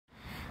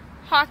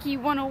Hockey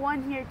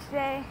 101 here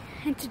today,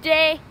 and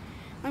today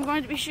I'm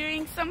going to be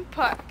shooting some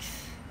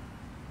pucks.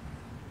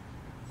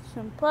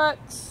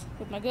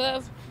 With my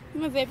glove,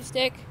 and my vapor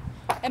stick,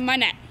 and my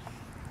net.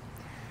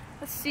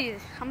 Let's see.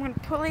 I'm going to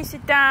place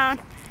it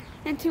down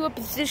into a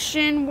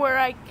position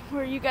where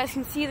you guys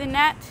can see the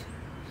net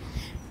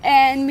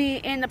and me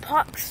in the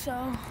puck.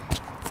 So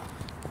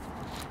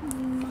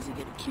let's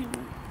get a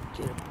camera,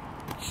 get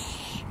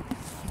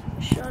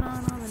a shot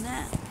on the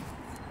net.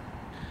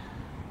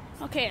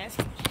 Okay, guys.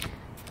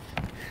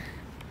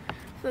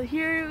 So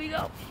here we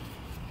go.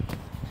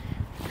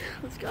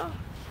 Let's go.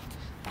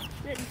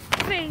 Ready,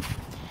 face.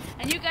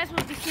 And you guys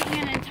will be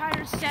seeing an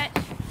entire set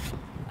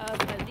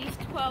of at least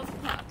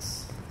 12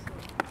 pucks.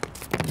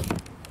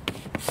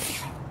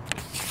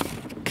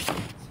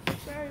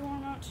 It's very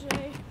warm out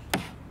today.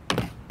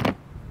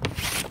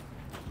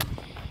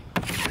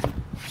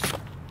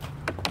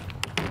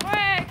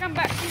 Wait, come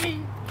back to me.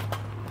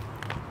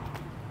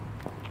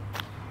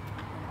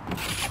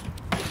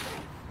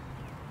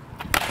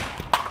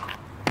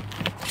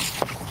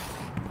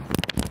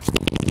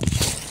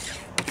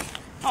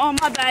 Oh,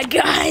 my bad,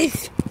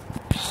 guys.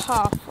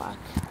 Oh, fuck.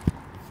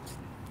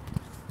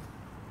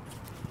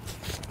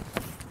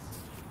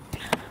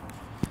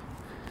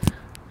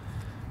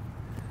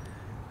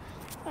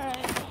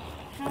 Alright.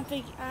 I don't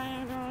think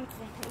I'm going to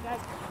think you guys.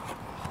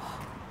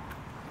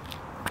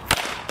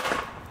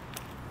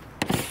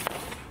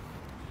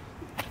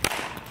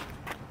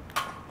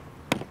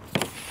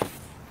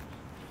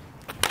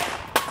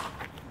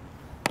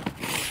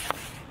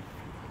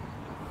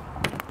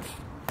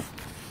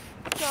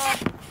 So,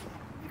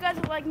 if you guys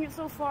are liking it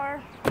so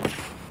far,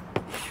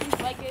 please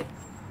like it.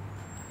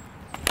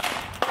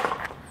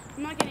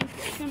 I'm not getting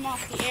them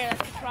off the air,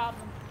 that's the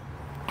problem.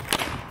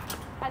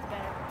 That's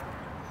better.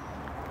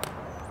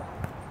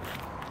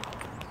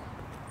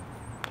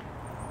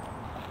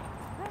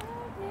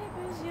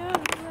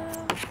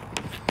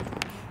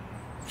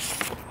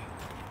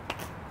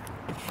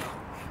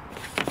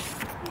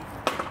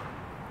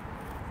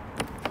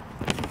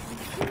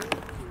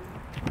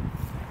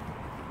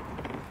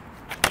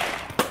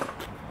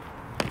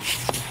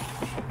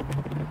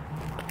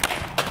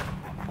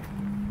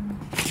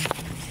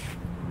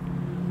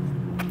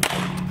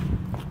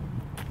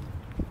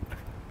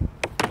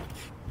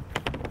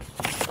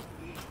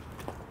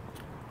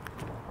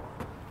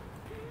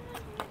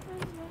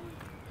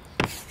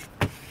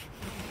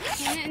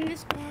 In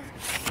this part.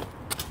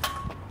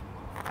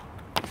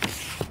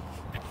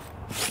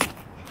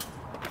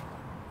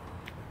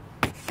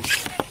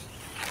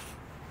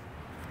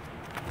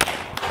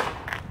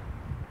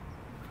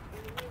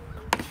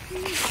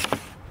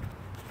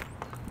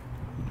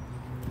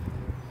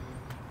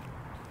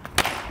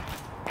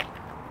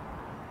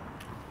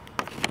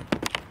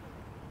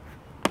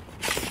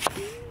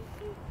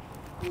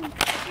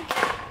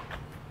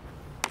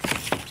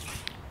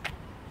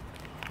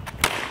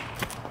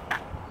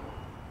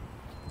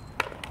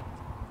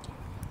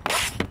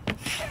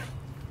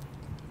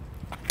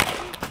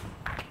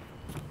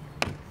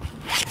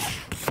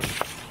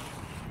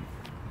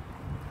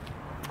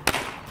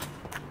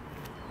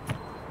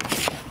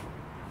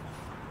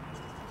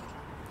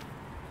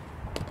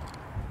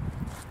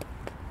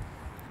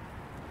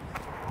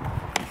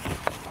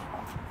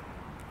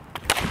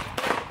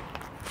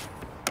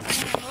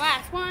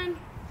 Last one.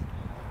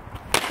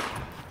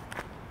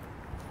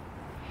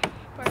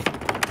 Perfect.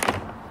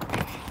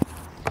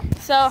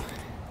 So,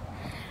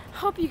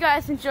 hope you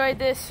guys enjoyed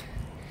this.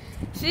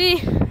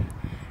 See,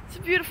 it's a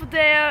beautiful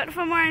day out. If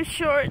I'm wearing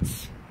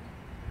shorts,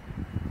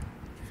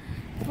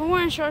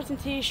 and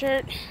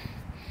t-shirt,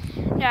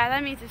 yeah,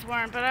 that means it's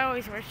warm. But I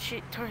always wear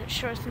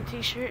shorts and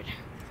t-shirt.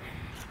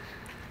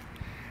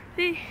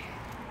 See,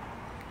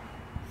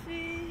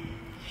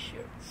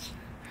 shorts.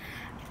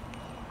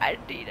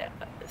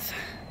 Adidas.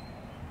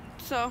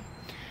 So,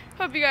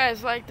 hope you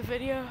guys liked the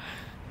video.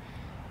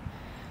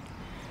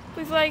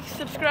 Please like,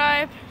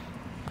 subscribe,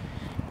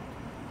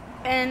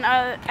 and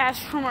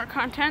ask for more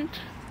content.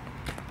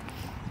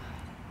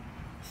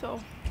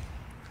 So,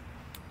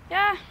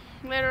 yeah,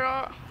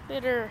 later,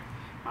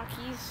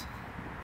 Rockies.